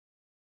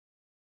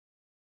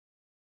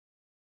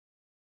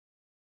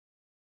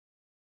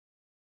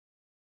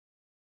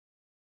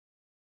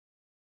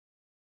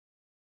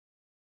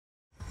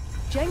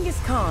Genghis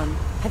Khan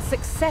had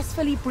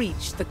successfully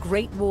breached the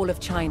Great Wall of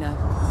China.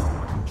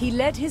 He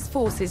led his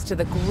forces to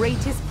the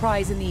greatest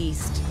prize in the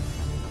East,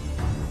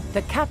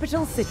 the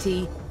capital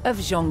city of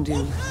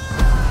Zhongdu.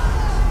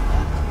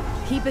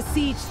 He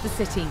besieged the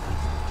city,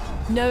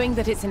 knowing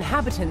that its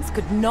inhabitants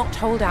could not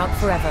hold out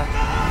forever.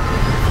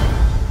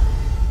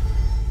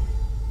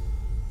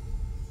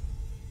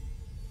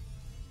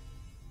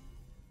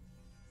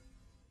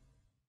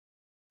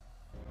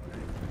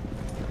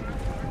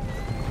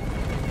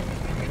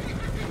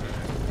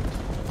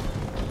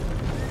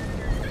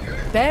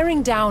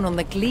 Bearing down on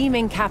the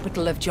gleaming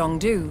capital of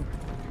Zhongdu,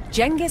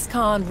 Genghis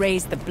Khan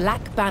raised the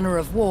Black Banner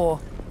of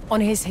War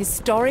on his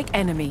historic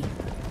enemy,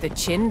 the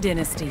Qin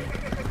dynasty.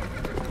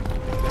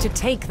 To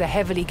take the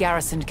heavily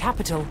garrisoned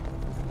capital,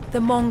 the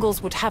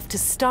Mongols would have to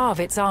starve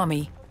its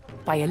army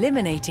by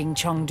eliminating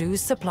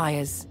Chengdu's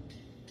suppliers.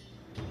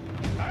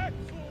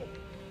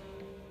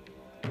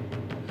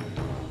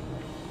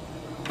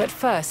 But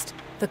first,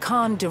 the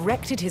Khan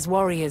directed his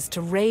warriors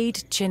to raid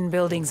Qin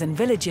buildings and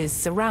villages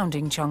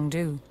surrounding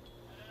Chengdu.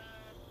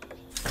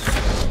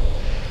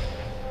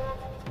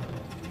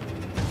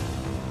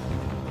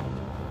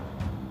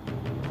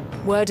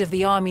 Word of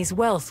the army's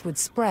wealth would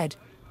spread,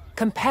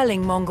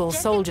 compelling Mongol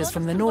soldiers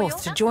from the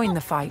north to join the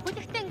fight,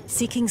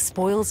 seeking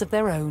spoils of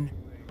their own.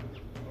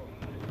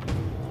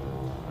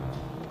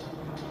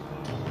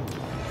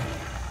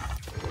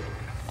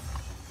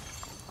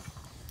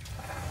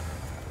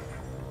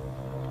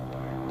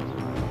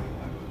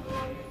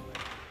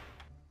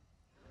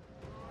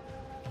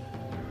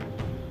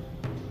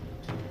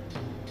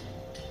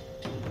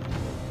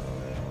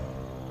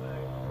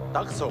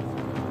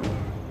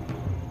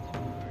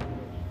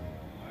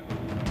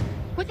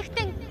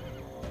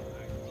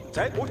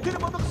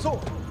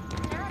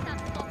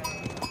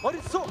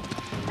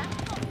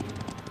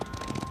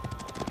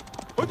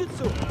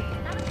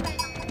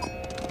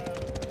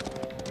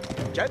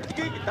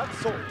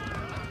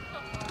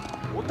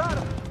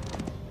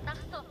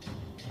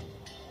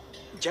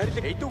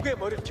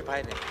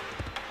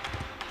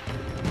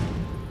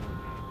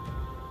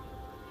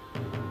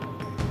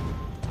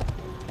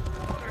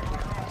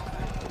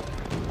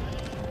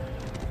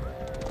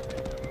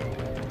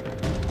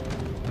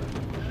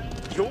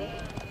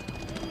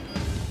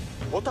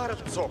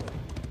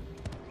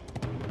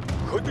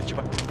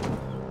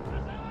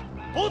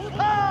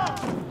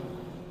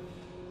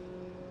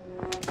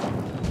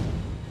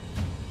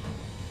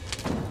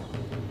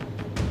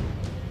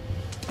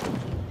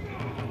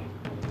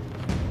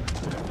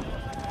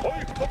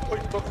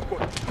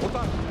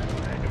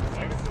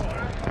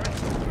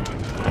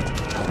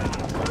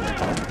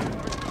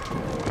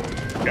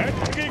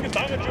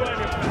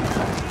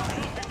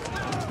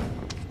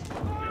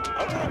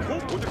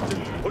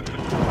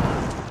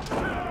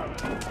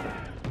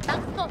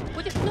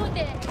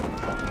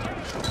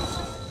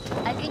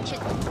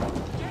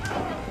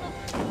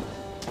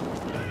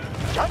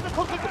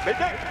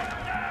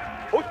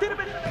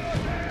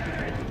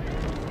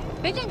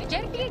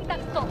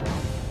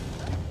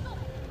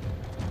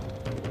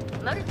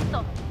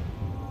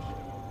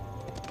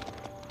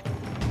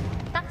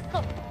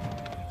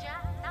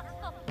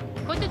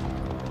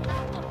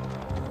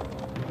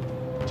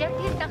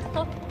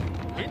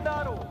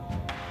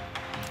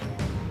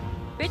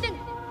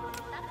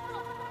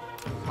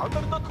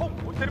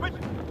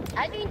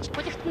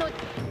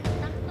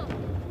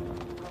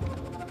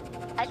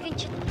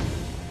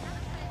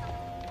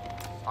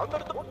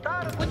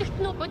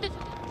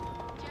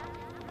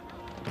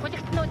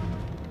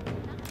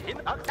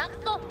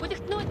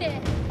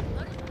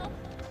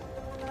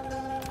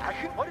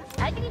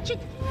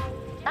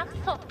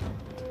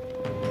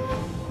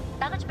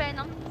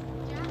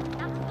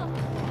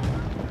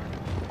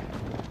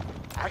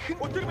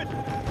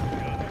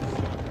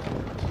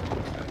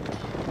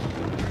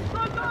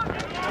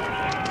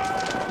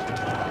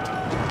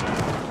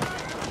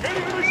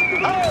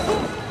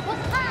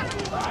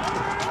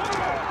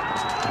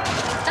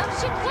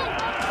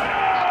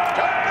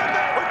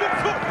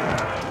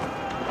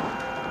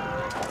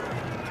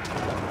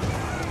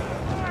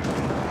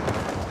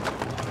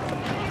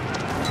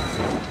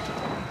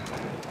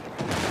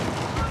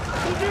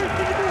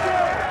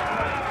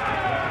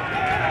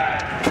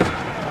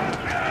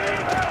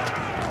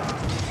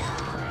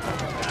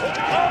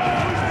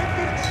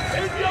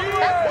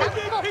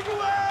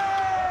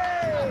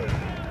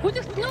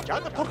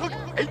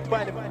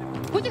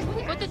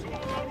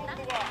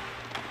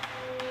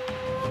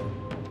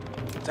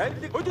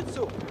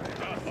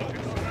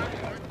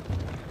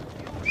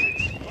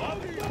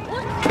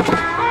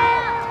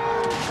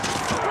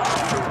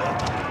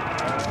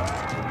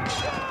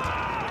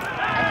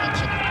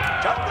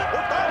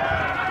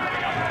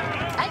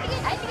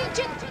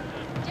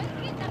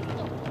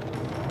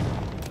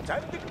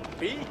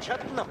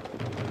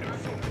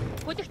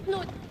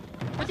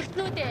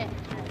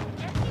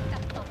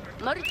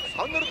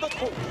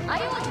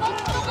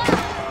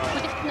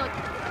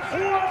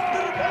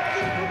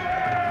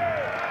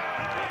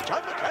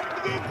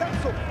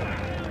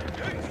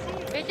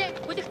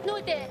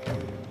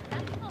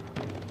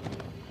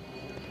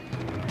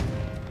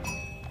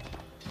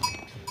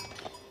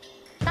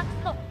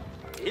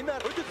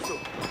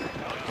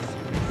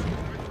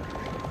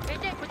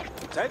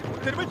 зарим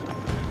тэрмэл.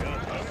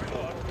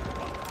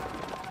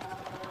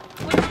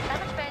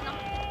 Дагаж байна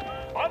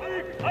уу?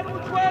 Аныг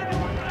харуулж байна.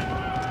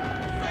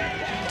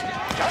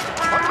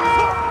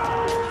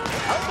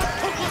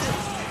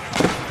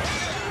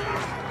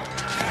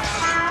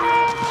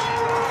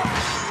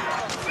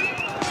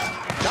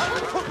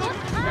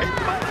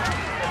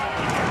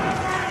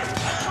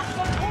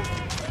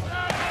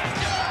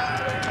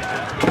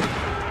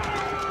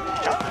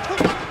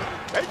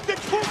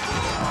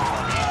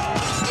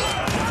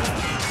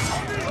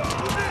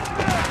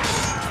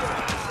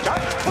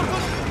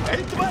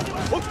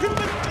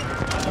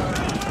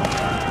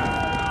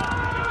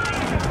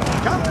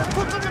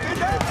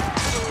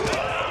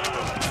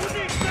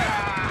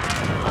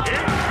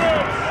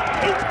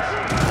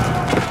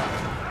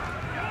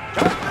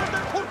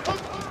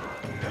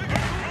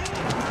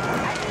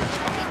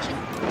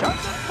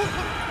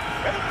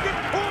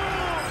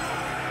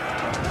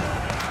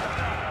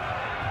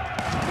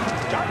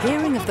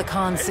 Hearing of the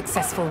Khan's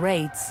successful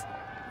raids,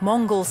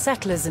 Mongol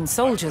settlers and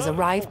soldiers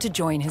arrived to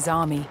join his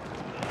army.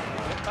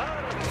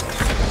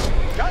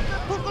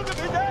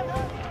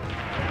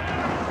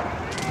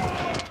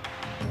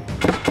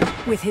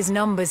 With his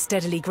numbers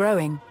steadily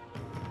growing,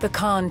 the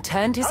Khan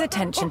turned his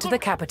attention to the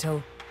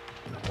capital.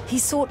 He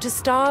sought to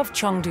starve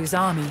Chengdu's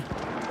army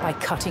by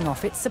cutting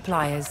off its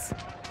suppliers.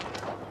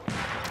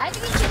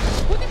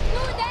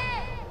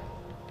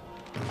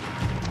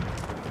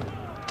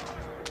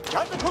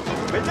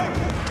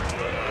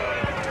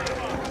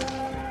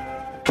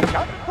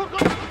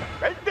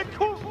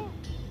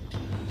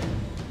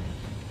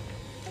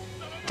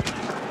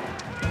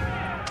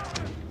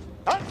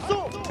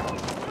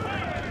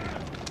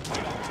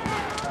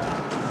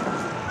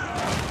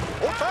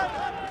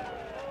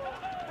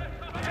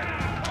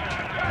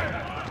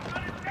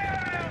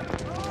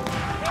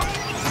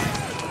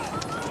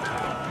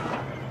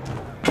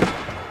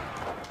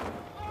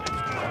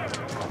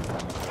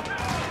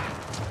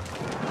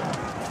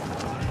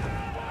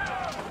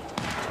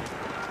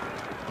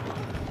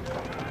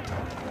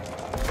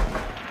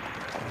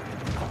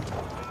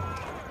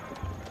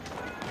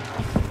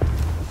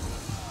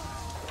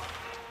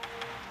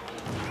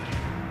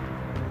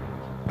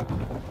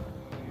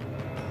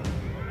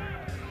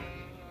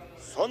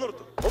 Сонорд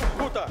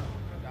төвхгүйдэ.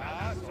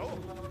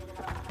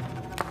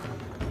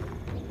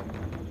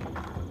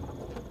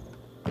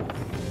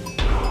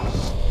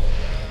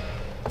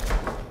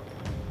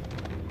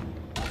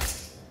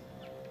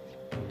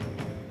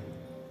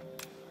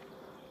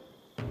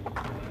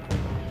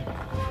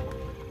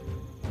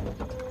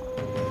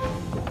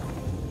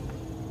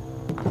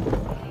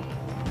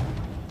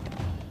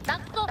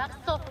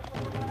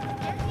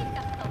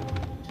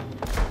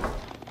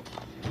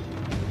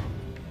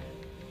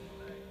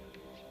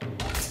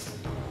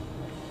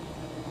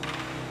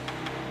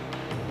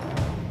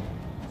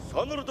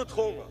 Сонорд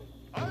тун.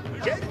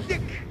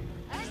 Гэнлэг.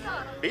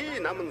 Би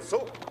наман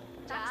суу.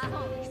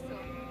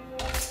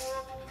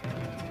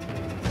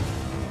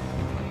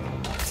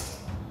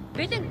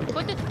 Бэлэн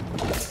хөдөд.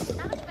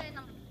 Дагаж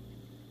байна уу?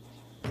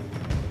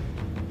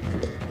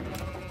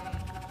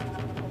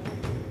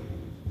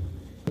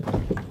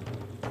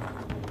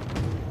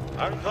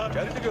 Анхаа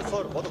жарилгээ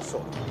сор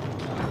болгосоо.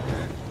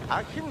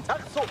 Ахин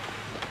цагсуу.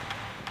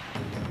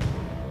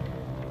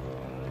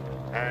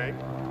 Ай.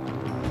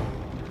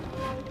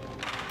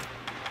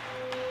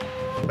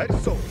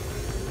 Барьсуу.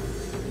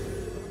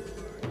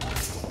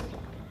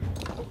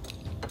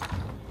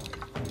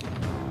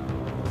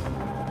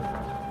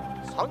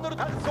 Сонор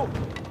тагсуу.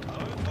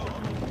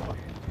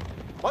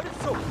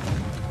 Барьсуу.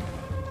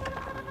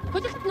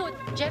 Хүлэгтнүүд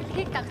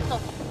жарилхийг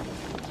дагсуу.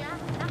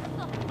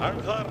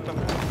 Анхаар нам.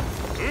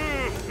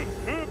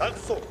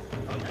 Тагсуу.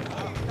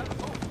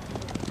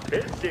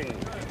 Бэлэн.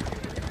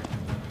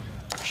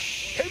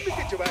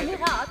 Хэмжиж байна.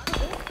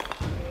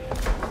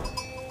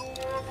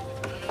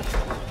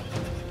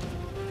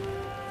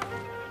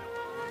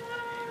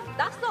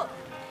 Дагсуу.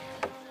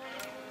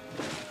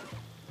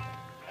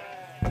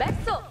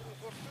 Барьсуу.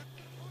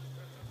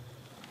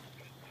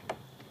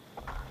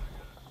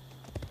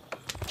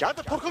 Жад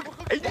турхаг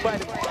эйд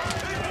байна.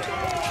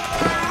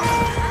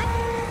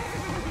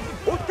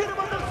 Өтөр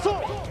мандсуу.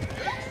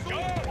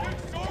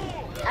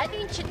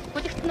 Адийн чинь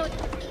хүлэгтнүүд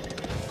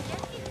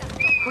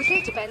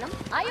хүлээж байна уу?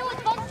 Аюул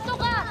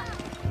болцоогаа.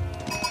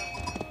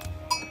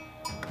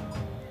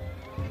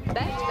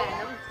 Барьж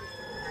байна уу?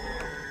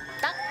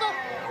 Дагсуу.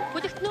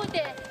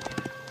 Хүлэгтнүүдээ.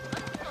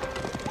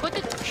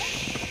 Хөдөд.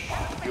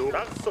 Юу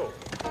дагсуу.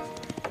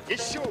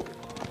 Ишүү.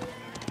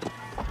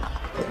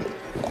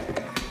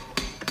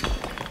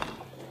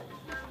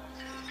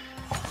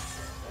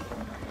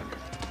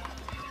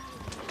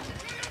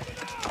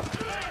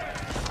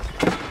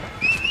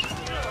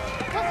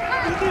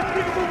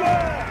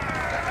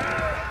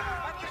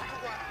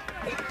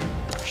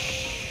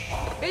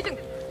 Бэлэн.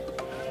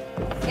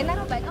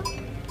 Энаруу байна уу?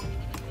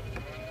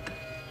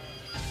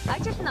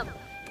 Ажилтнаа.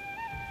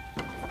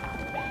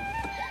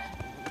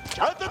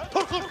 Жад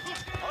турхаг.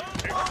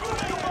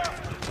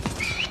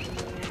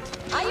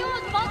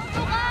 Аюул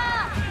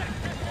болцоогаа.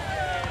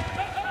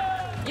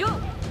 Юу?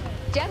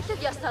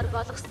 Жарлаг ёсоор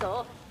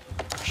болгосон.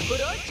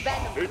 Хөрөөж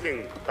байна уу? Бэлэн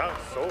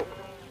тасуу.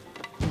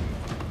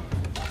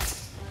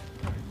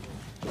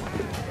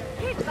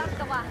 Хэд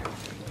бардгаа.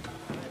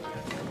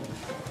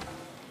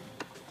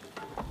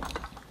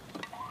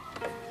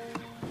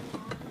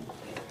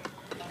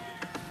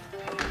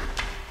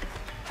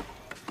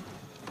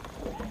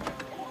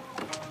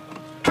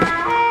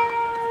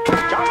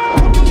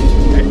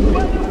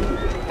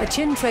 A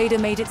Qin trader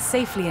made it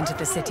safely into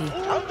the city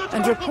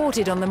and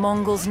reported on the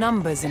Mongols'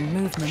 numbers and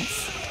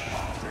movements.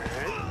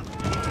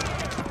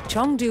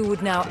 Zhongdu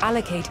would now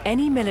allocate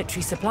any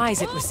military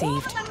supplies it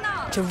received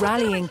to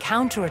rallying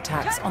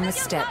counterattacks on the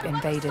steppe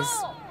invaders.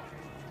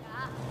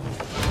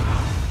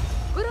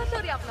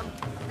 Хөрөөлөөр явна.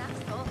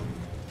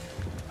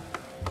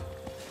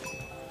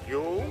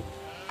 Юу?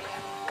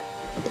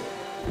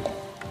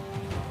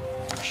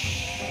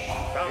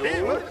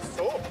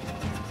 Тасуу.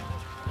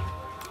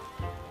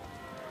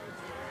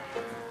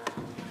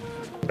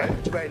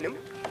 Бэлж байна уу?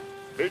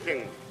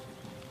 Бэлэн.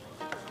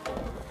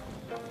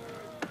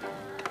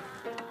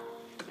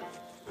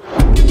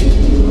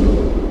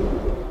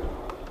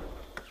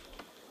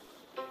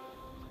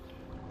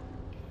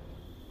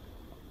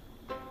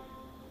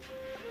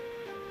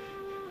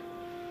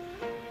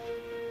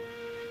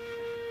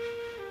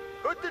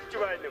 Хөдөлж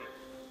байна уу?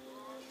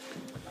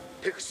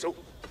 Тэгсүү.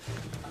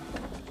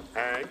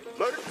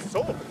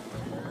 Мөрсөө.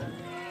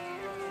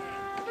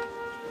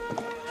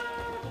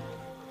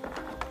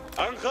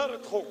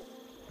 Анхаарах.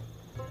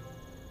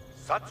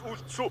 Сац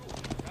үлдсүү.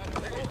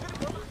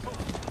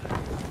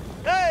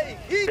 Эй,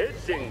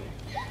 хитэн.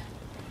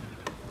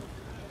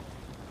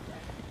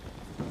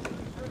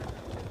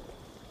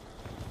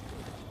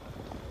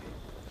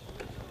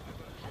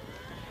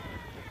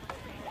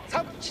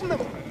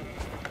 Цавчнам.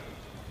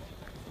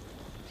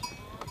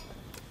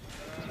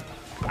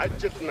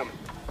 Ажилнам.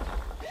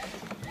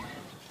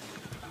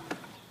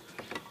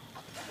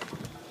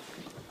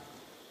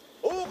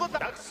 Уугад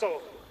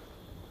агсуу.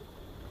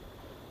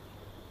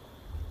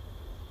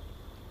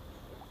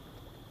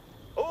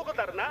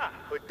 Уугадарна.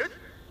 Хөдөл.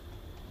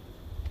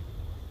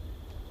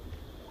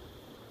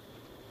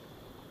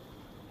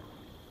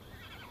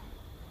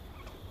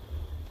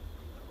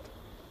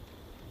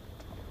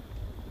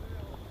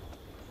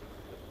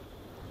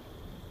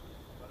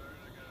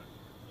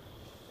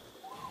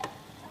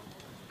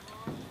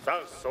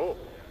 Тасуу.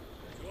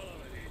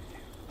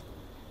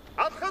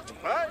 Алхаж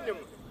байна.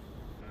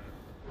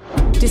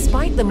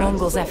 Despite the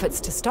Mongols' efforts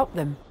to stop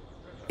them,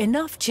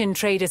 enough Qin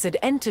traders had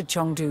entered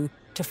Zhongdu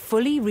to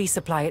fully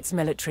resupply its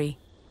military.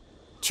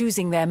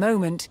 Choosing their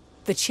moment,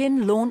 the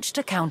Qin launched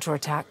a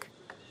counterattack.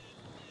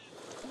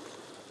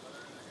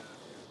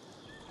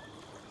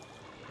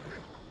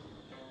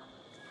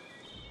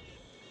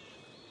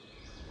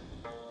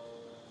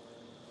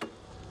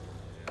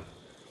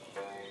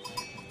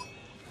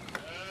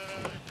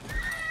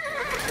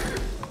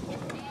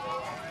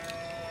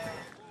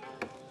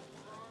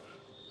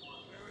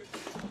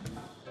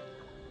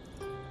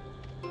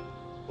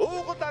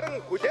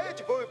 Уугдаран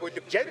хүлээж буй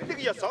бүлэг жарлаг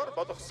ёсоор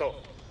болгосон.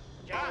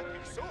 Яа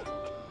тэгсүү.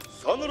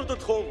 Сонирдох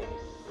хүн.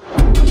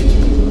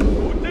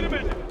 Өдөр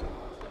байна.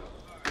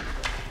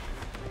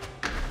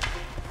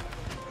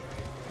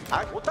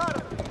 Агутар.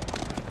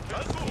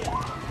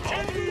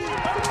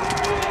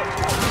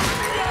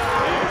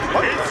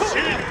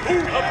 Эцэг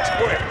хүн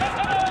авчихгүй.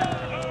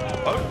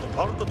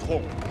 Ордод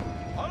хүн.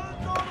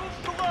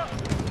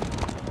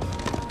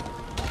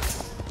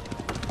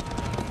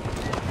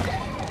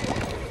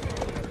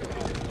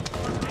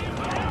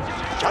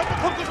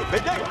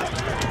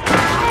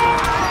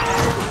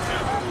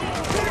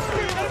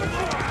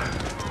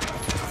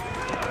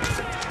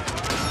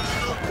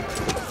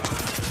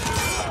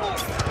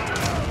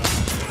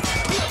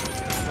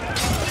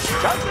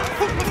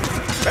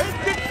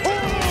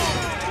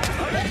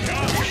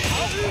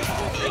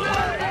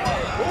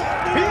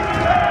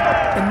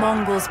 The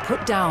Mongols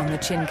put down the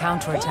Qin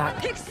counterattack,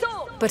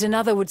 but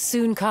another would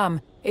soon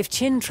come if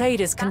Qin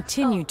traders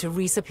continued to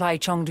resupply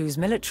Chengdu's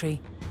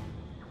military.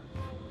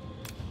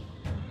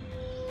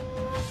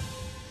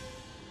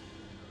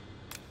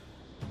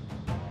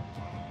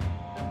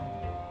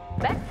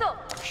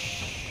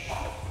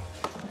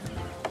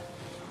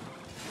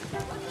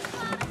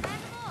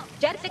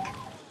 Жарлаг.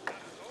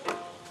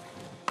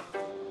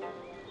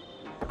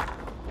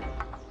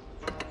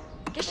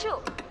 Гişүү.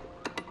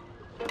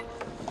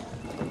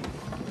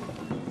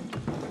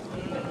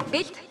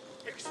 Бэлт.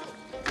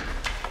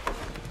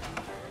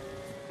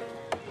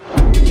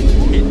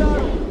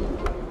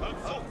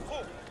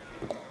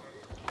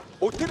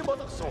 Өтөр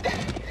болгосон.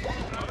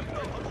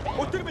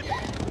 Өтөр бит.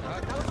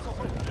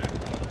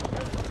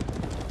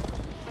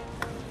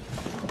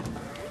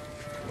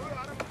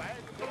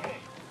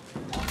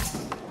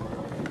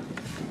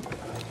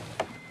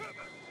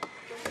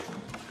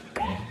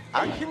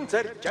 Анхин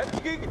зэрэг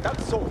жарлгийг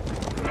дагсуу.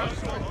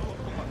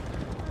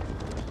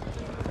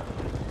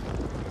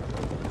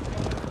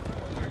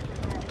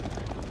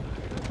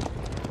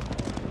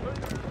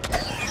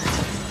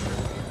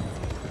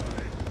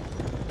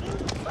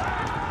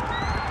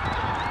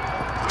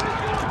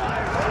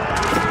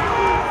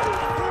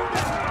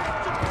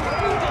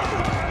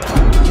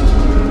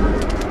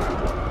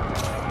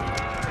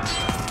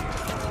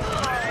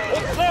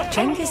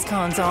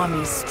 Khan's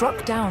armies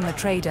struck down the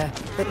trader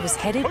that was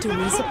headed to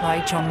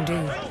resupply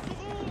Zhongdu.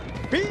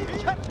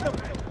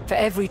 For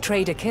every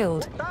trader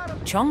killed,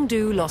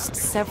 Zhongdu lost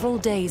several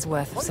days'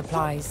 worth of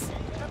supplies.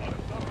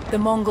 The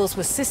Mongols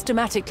were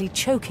systematically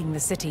choking the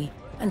city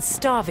and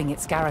starving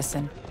its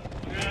garrison.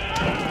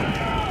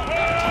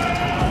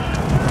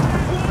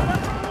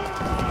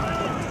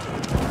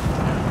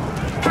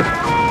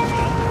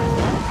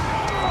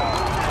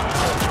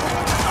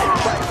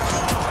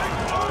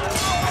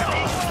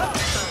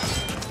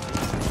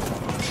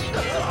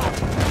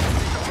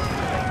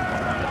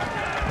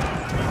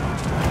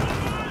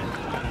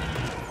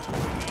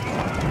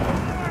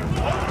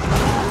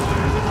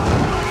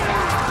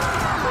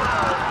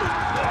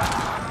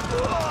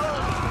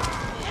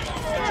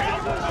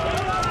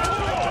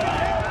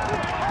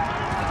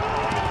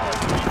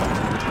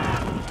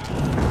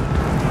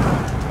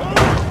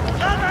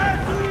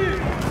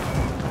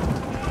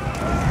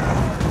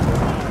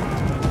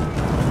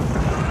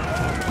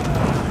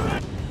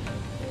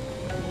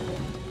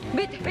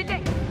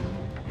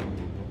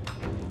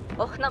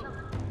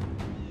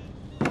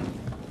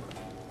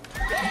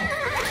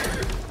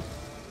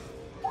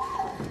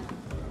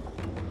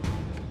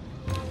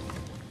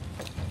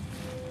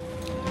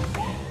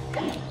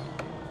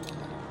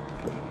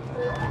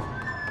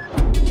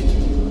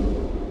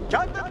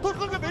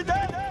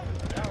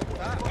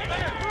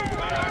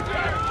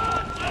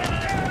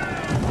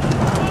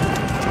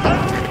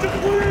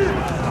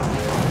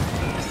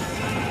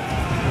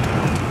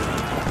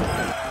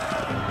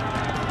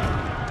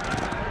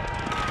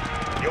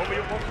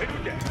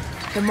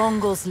 The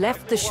Mongols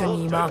left the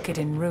Shunyi market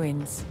in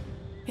ruins,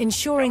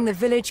 ensuring the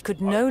village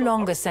could no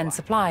longer send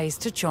supplies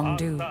to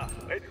Zhongdu.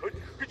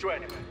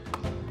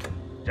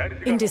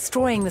 In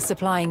destroying the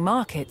supplying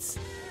markets,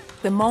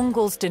 the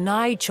Mongols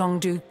denied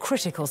Zhongdu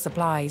critical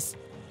supplies,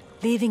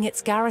 leaving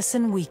its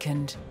garrison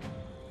weakened.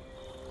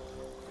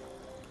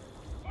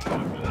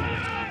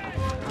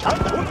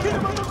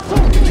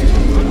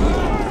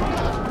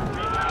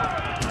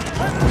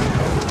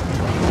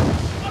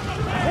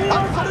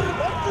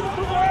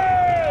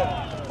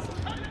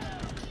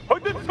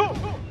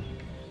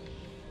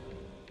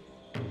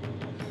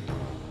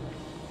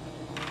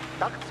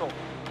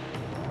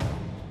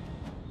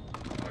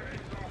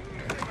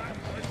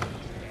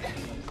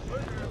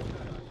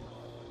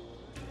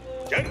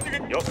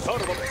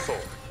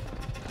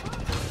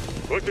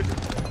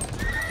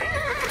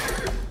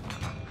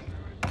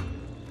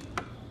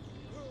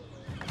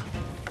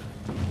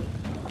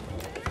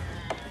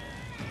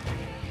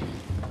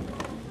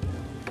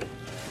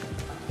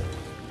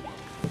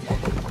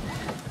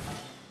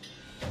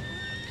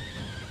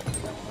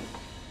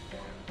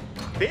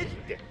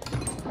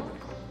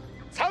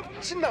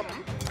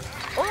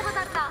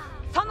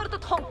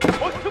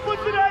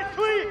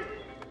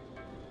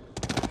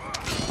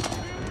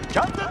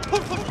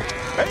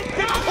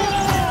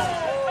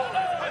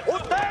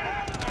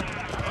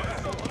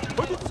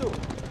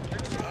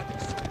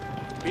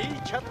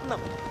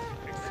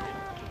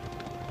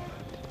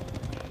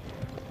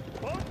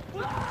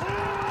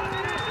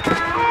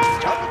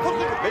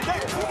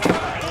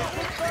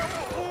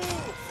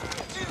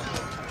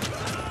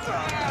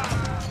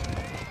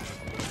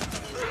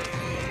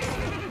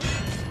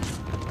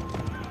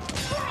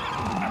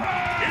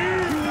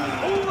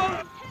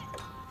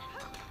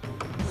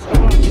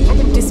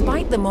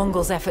 Despite the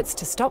Mongols' efforts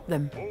to stop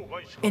them,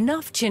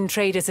 enough Qin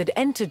traders had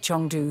entered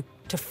Zhongdu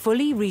to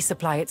fully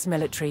resupply its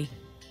military.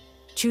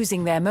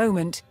 Choosing their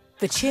moment,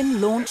 the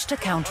Qin launched a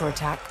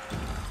counterattack.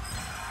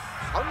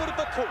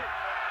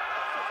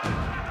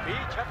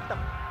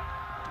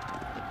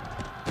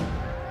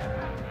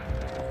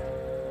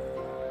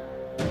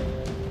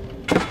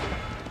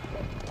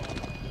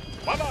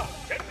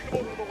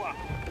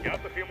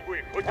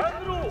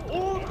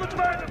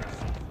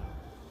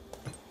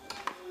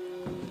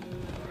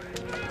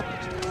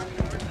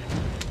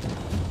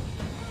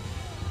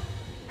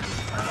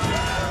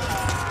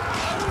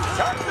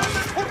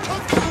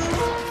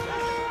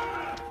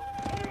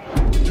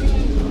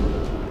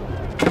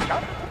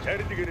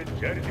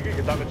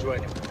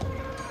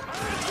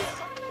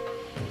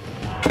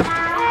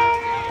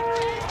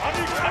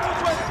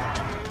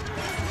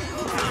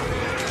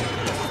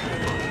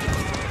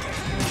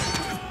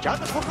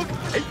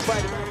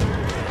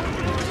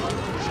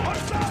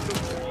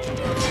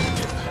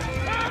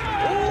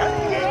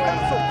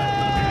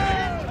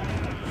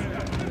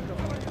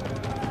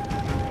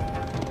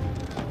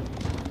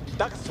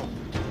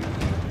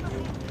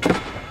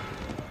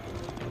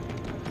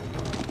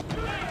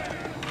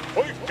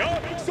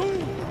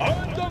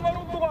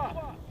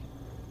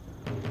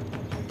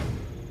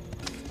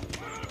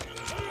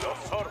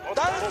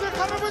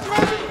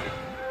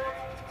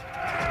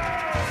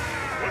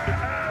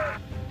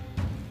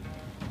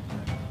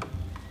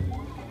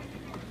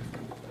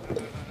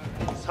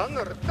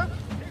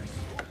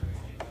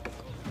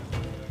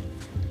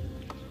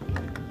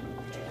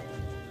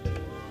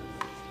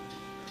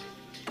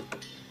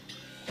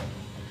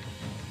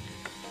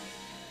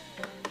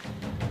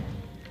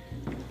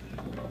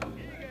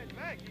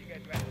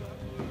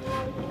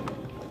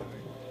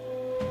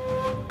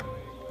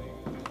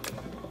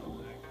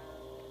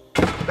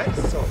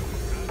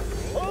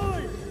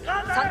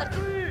 Санарт.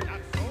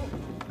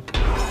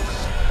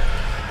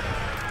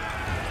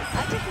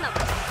 Ажил нам.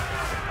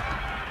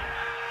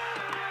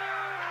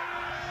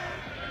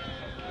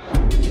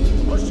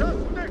 Ошоо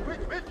хүнээ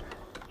хвэж.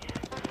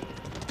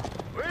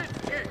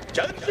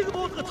 Жанлыг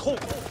буулгах хуу.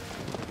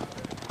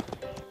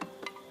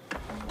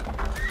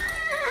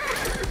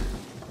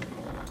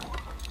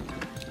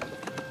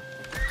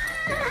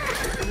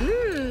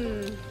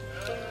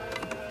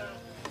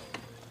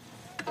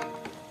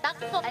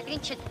 Дагсуу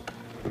агинчид.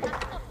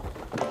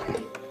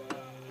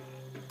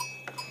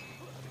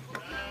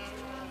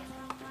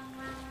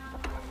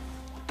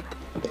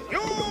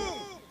 Юу!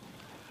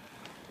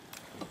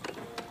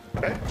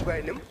 Барьж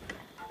байна юм.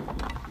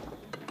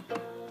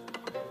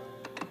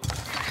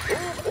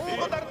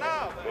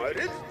 Уугаларнаа.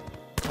 Морил.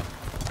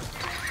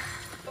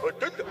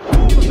 Өдөл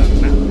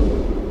уугаларнаа.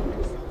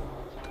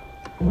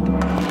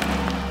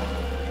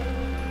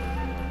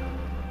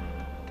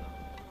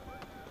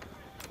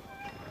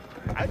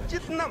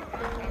 Ажил нам.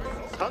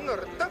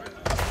 Сонордог.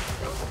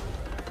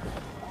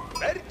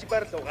 Барьж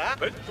барлууга.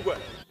 Барьдгүй.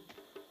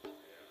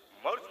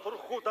 Морил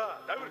турхуда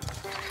давир.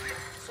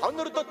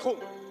 Сонордод хум.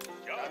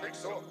 Яа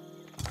тэгсэн.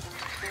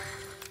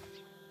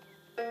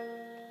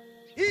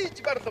 Хийж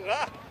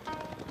барлууга.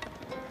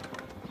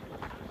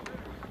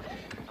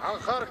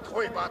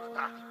 Анхаарахгүй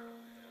баатта.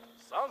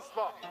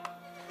 Санслоо.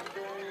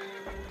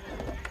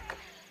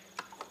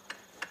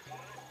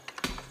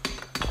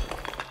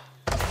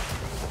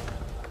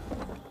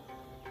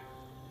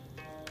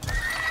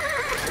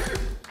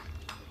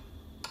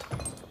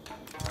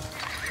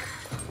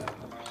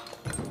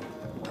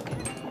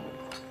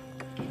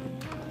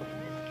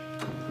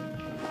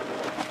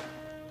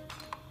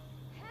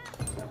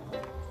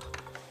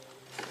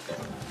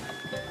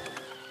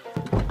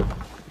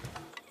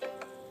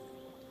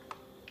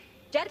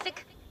 Жарлаг.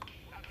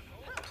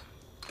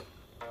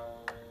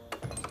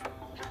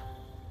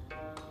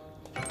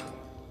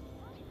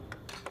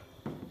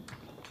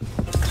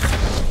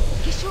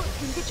 Гişүү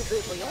тэнгэж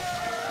буй буюу.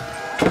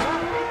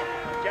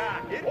 За,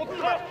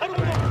 удаа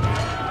харуул.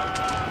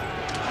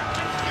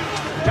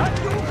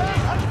 Жадюга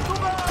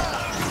хатуга.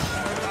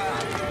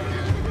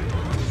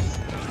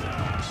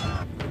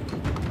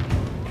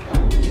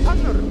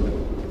 Аннер.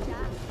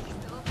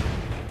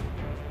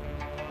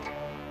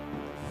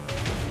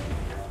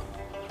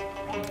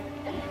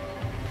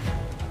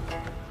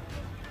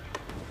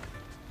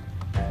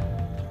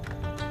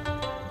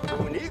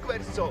 Үнийг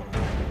барьсан.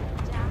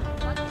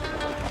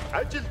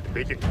 Ажилд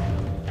бэлэг.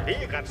 Би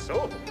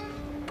гарсан.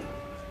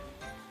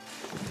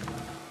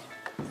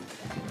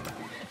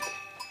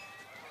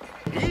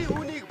 Би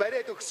үнийг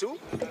бариад өгсөн.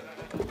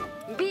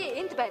 Би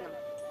энд байна.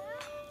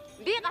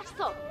 Би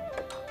гарсан.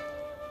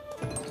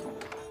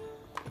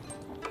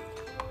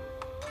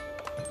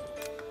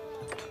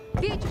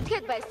 Би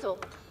зүтгэхэд байсан.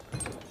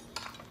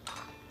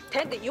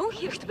 Танд юу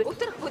хэрэгтэй бэ?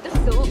 Өтөрх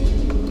бүдэрсэн.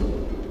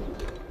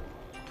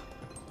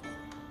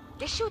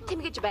 Гişүү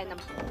тэмгэж байна.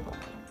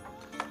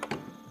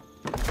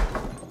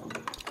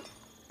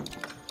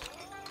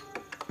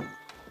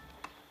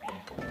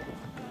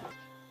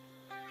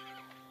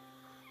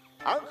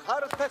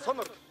 Анхааралтай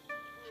сонор.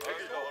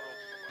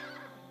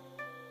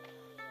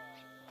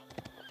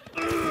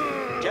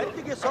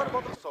 Жадигээ сор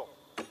болгосон.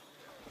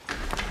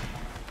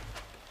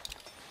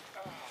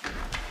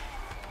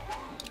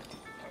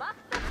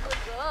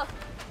 Багтахгүй.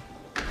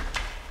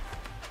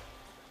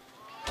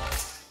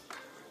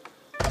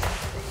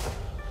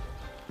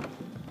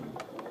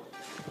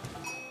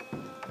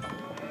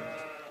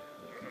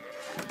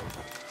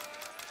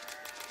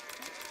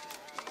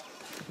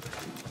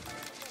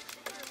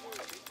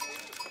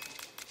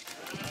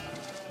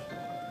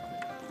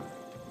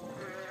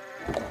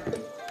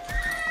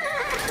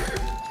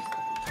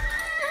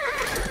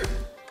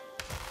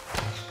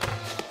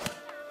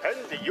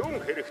 Танд юм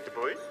хэрэгтэй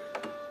буй?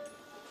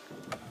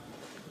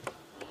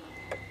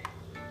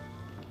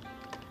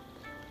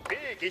 Би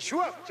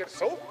гişүү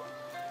авчирсан.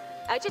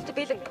 Ажилд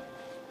бэлэн.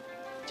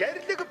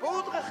 Жарлаг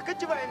буулгах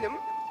гэж байна юм.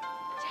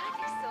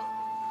 Жаагсан.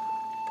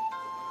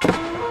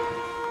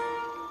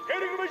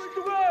 Хэрэг биш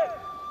түгээ.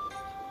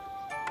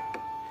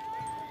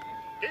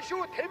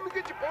 Гişүү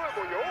тэмгэж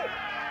буюу.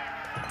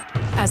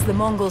 As the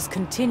Mongols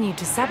continued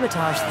to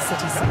sabotage the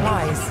city's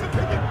supplies,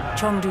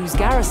 Zhongdu's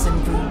garrison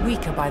grew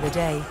weaker by the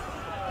day.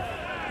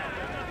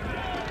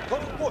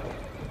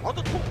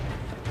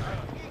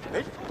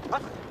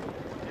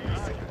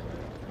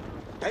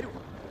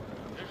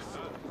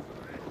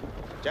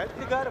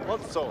 Жадигаар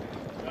болсон.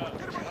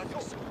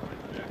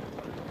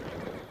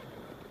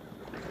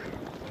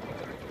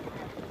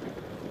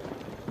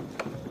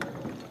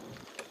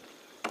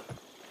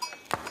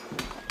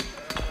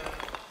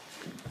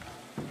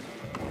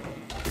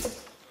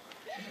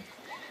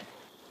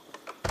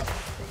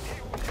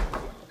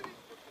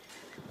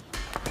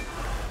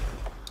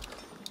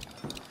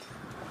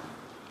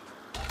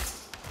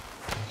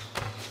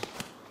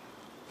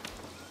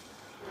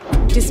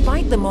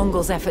 Despite the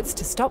Mongols' efforts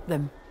to stop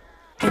them,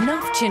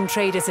 enough Qin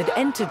traders had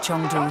entered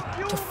Zhongdu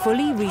to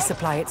fully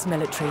resupply its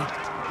military.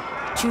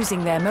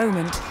 Choosing their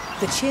moment,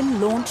 the Qin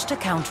launched a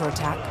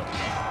counterattack.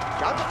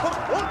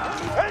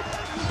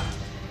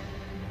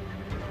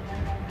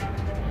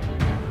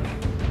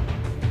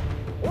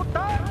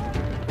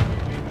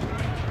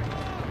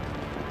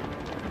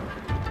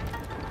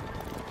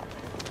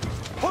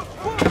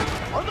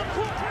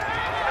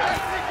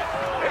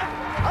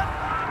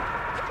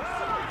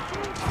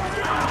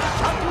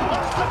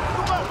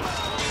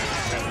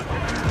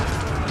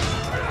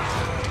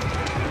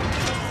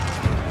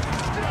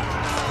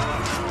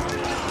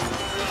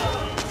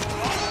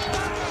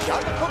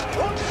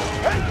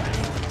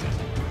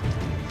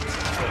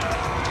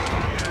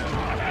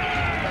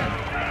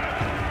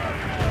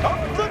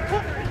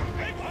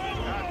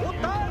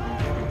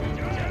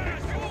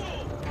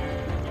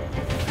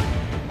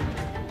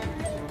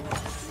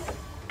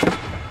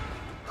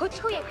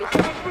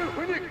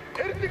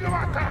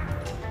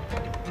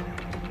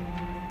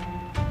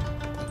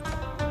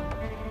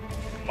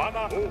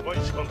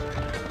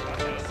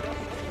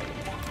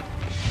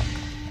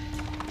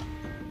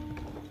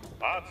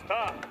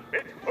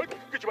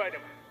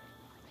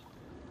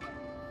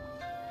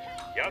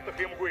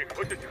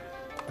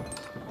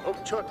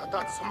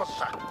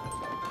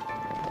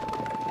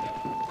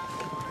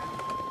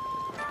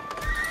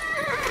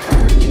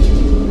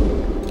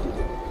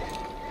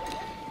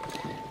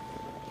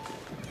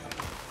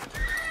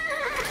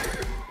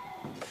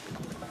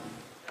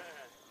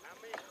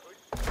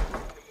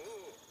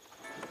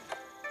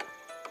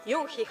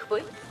 Юу хийх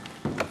вэ?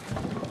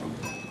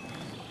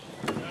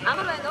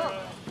 Амар байна уу?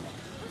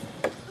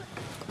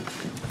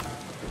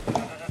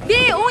 Би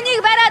үүнийг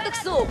бариад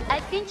өгсөн.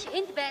 Аль ч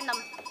энд байна юм.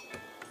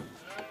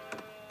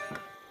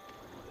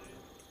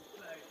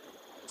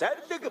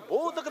 Зарлиг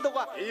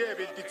буулгалгаа. Ие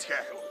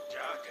бэлдэцгээ.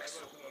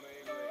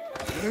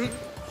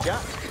 За,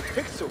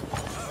 тэгсүү.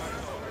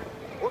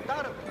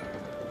 Удар.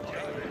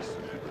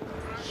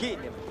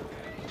 Хийнэ.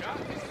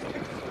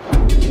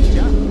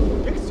 За,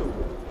 тэгсүү.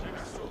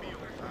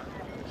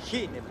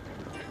 Хийнэ.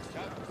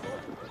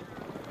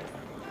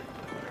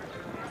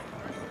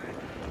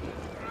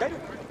 Дай.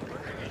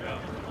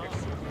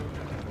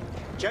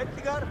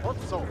 Жадгар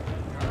болсон.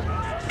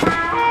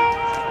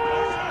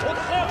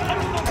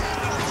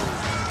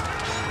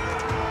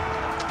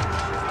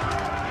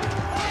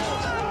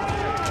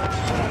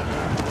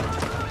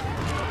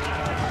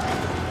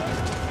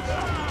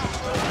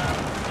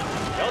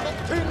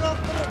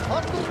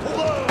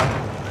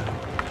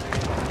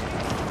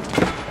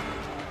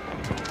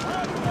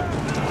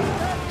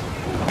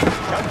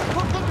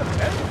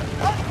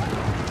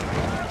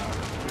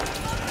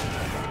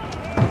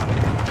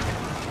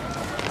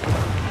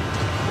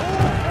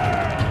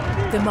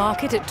 The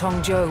market at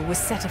Zhongdu was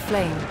set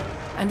aflame,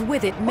 and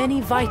with it many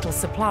vital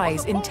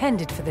supplies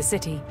intended for the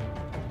city.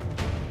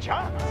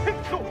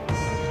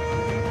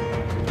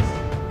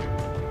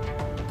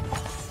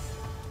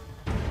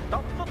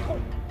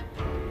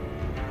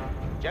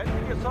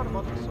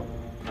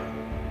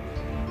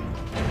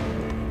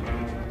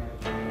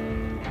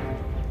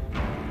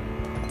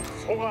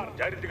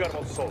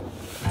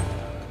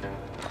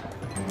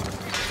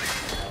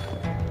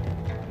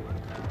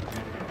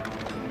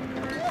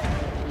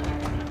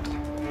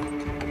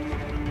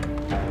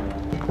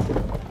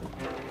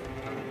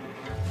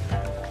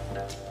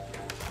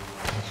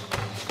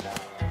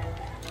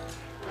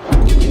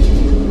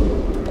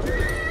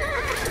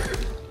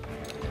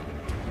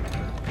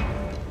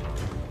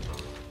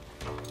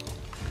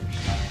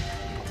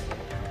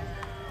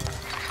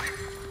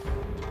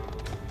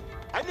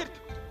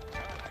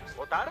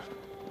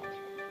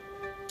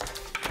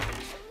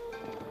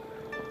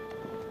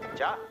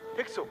 자,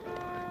 백수.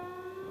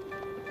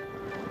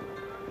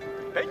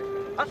 백,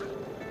 아스.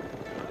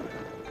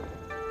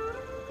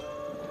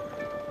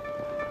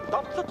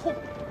 답스 통.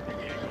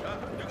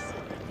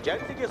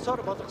 젠디게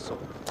서로 받았어.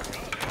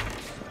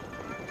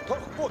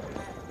 덕분,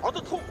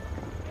 어드 통.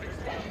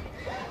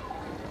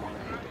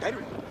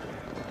 대류.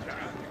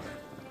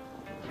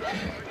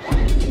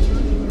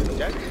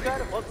 젠디가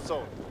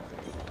받았어.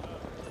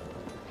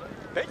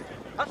 백,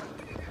 아스.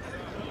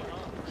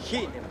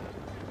 힘.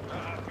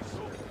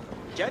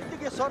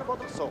 젠디게 서로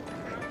받았어.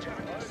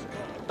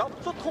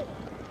 답스 통.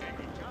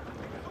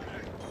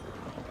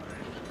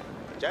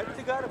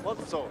 젠디가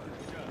받았어.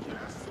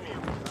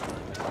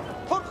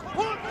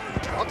 덕분,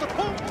 어드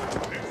통.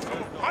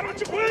 바로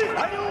찍고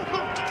아유.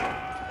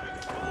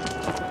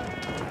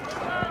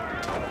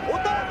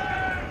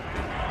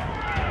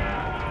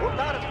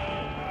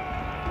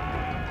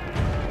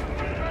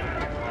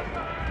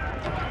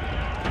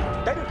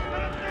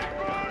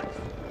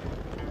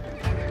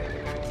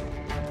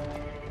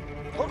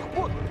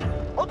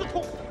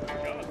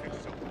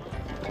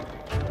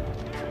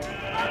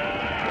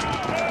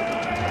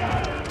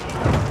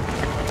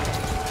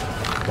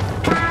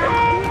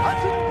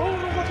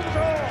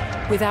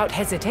 Without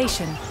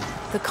hesitation,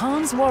 the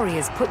Khan's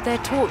warriors put their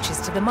torches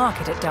to the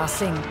market at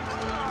Darsing,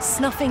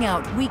 snuffing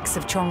out weeks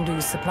of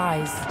Zhongdu's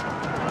supplies.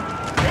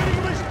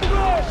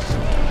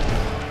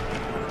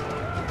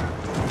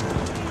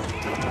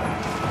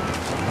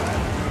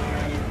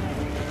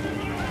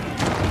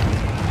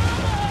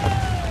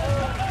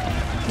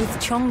 With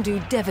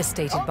Zhongdu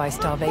devastated by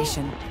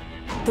starvation,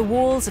 The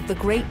walls of the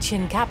great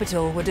Qin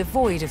capital were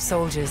devoid of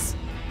soldiers,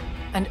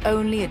 and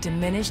only a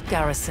diminished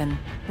garrison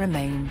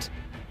remained.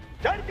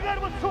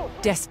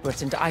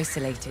 Desperate and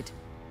isolated,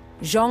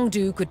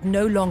 Zhongdu could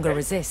no longer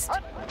resist.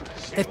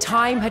 The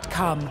time had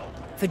come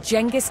for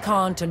Genghis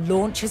Khan to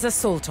launch his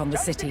assault on the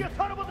city.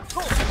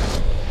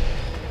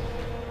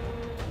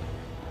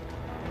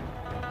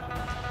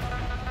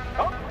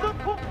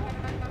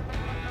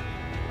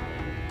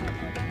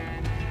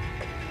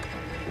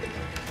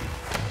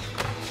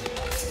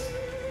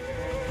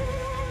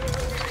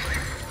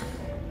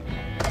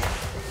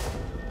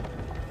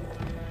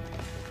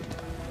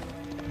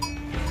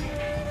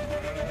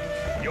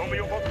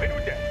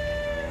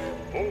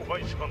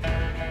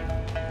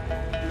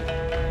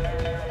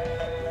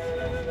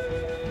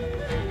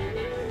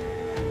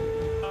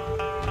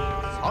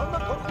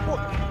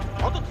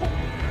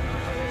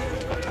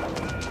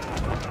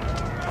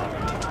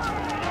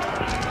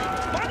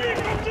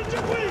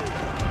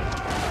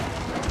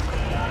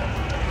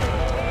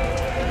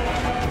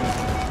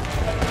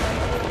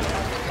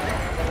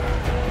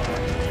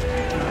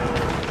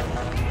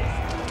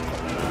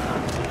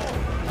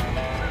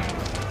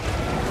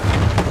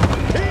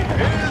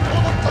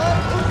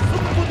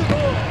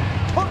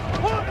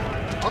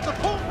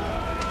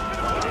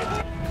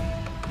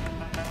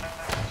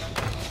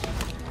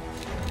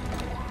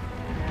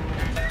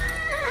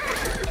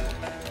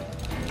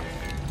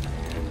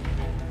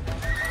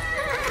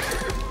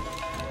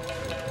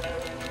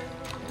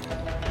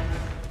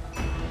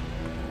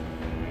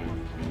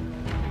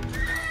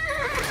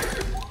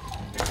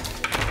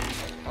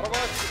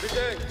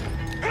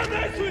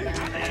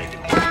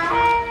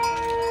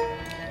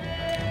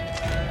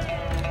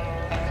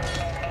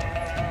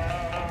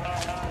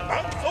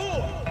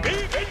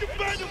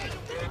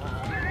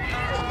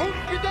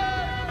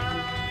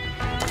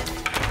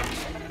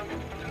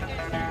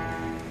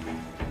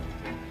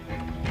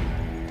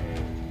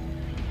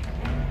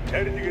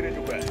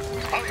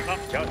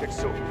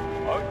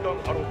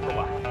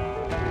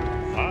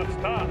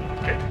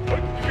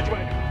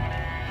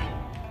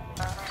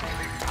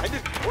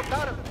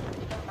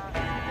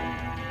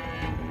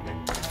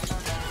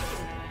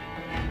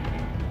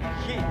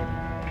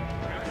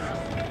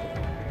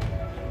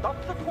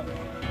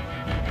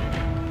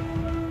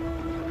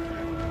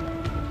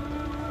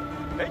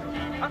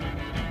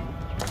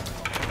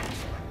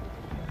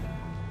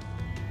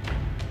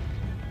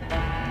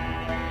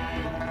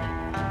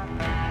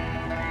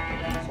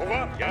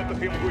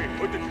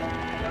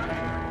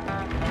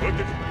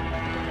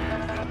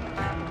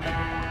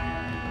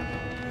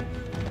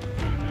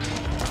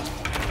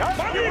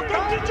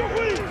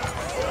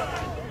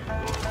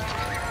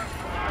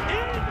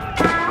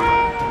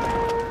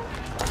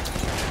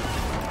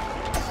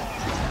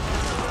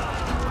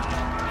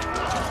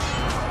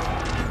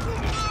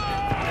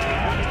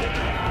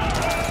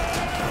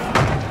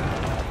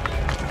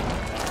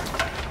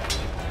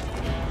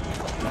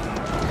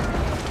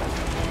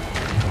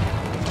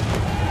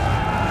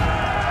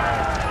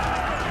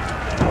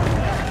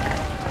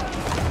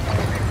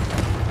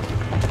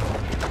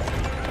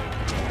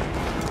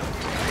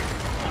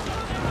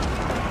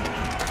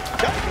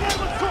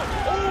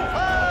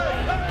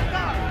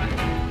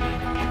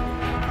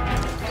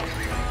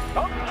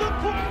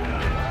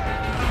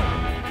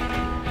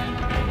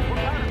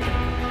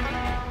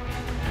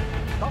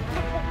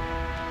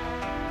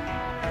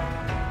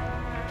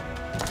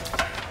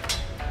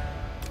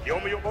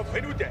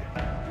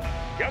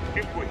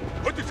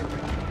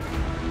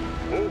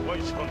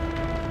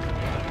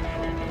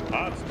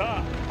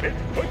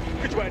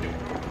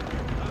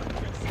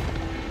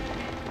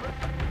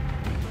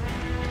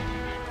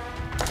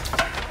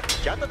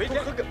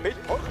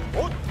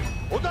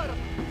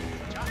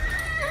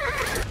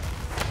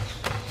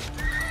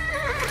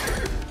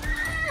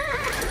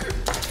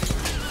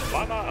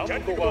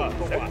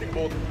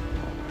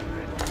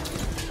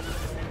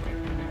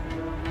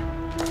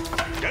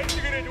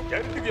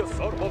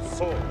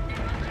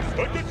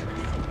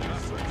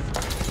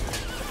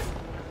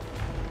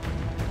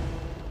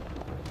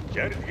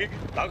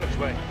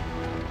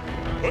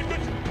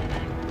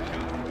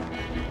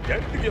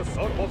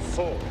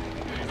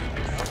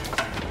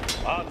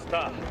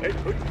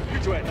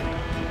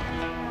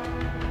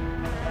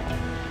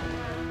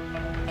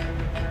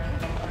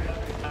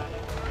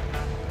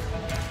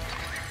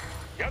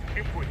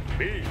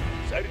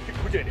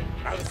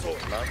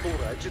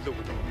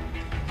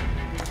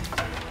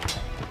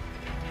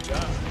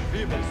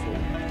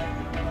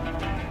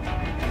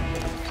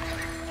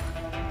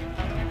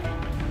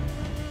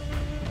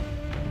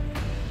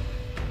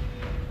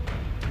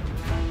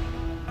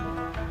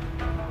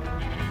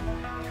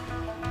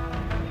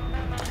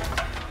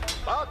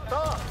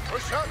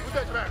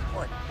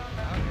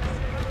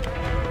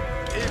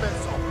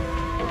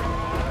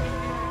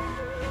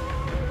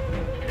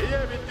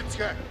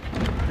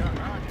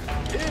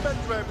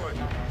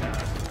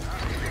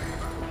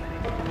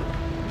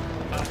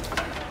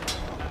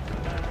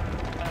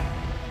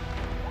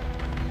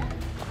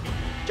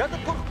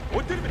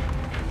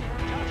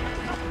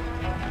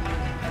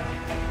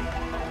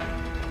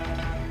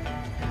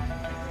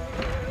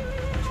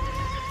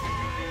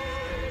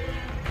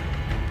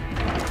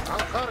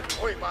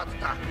 бой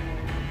баатта.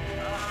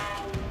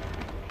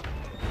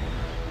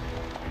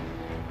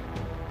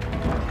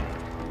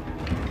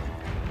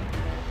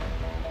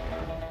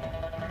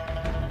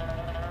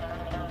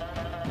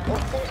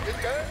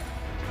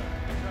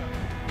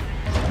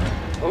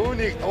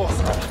 Үүнийг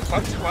дуусгах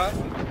болчихваа.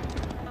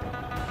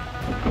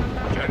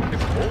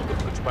 Жандик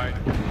буудаж байна.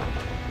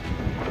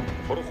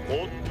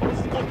 Турахгүй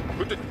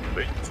хөдөд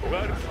бай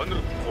цугаар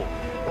сонирхгүй.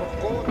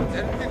 Турахгүй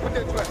зарник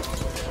хөдөж байна.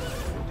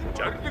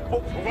 Жандик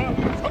буугаа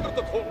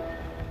сонирдох.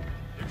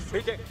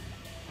 Бэлэг.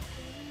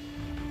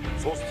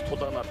 Сууст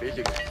тулаана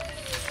бэлэг.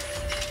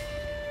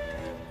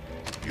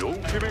 Юу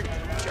хэмээн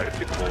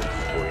жандик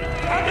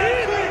буугаа.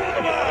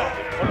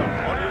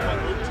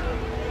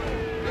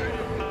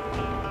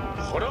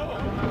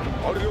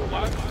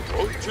 어려움만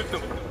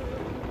어찌든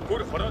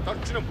우리 허라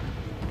닥치는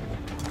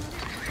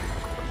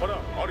허라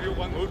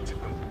어려움만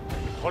어찌든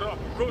허라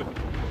끝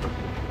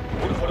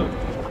우리 허라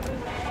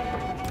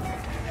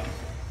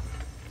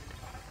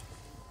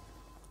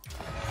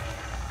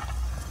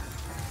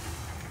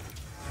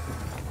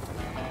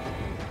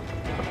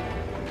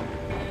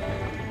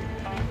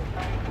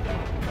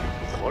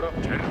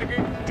허라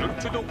젤리기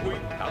절주도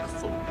구인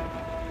낙소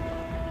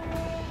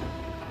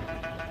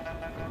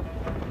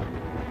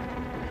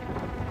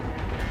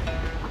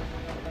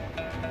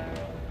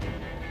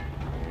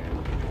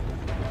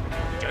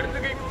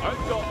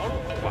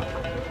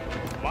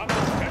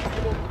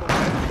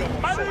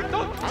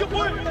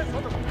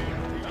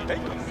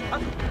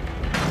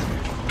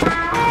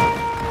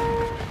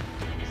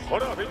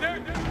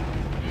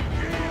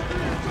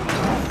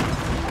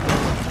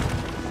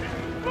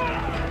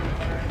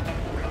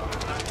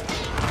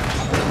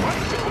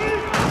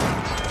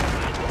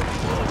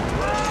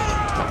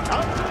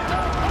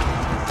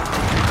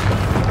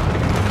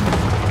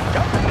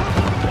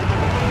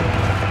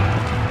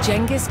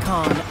Genghis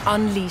Khan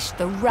unleashed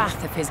the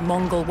wrath of his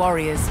Mongol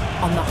warriors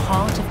on the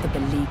heart of the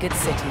beleaguered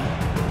city.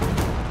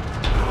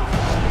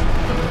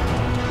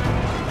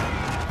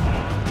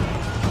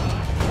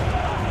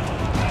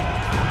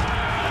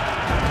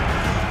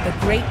 The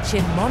Great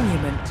Qin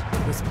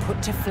Monument was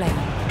put to flame.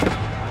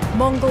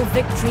 Mongol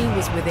victory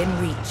was within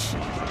reach.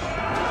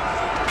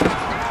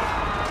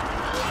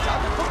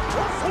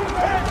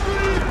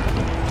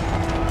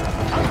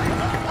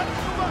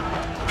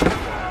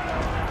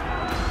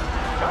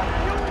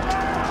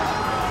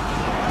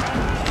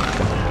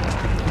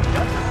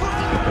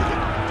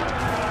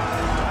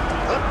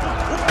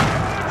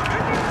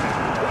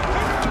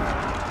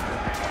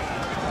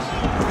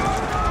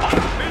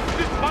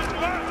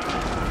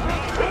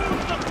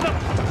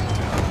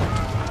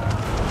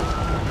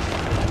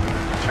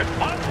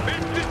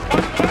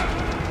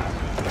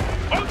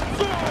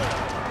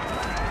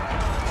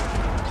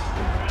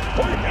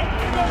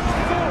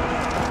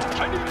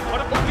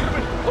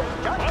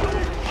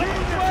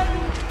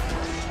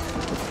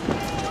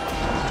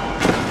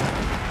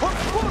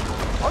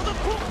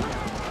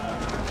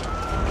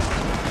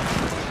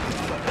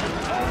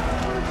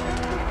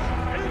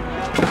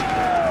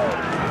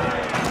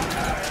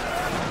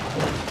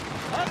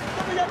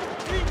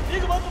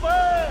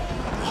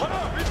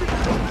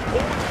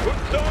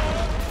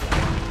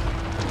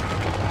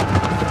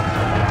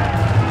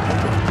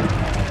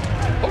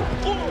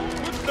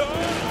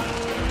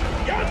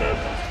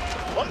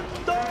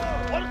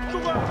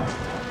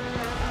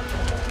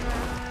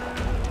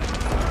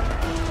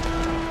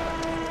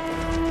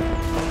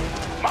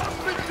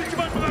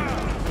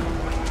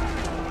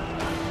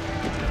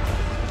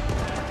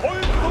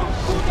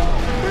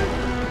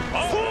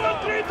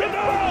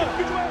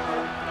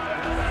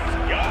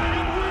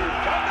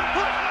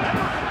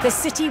 The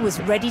city was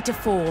ready to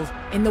fall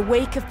in the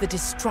wake of the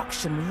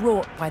destruction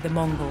wrought by the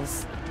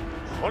Mongols.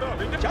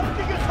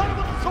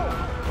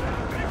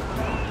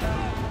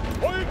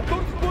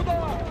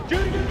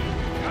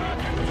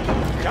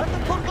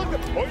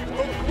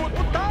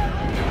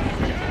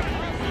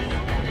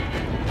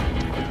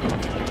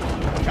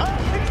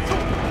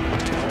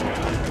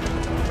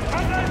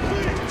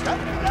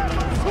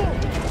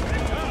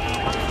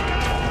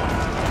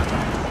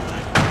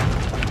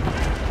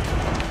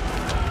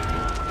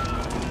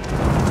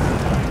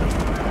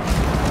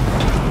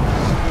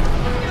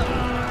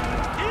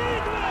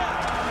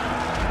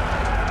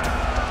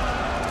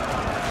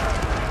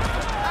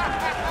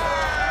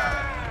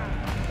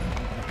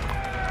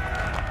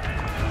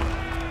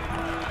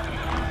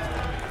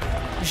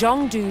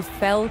 Zhongdu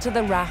fell to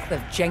the wrath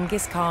of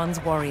Genghis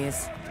Khan's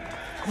warriors,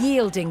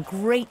 yielding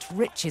great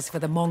riches for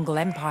the Mongol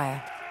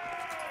Empire.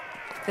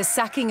 The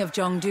sacking of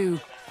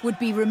Zhongdu would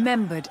be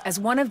remembered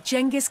as one of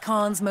Genghis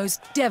Khan's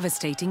most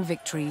devastating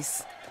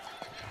victories.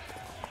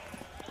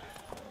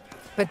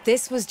 But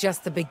this was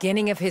just the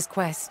beginning of his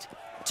quest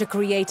to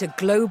create a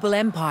global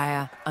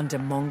empire under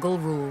Mongol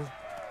rule.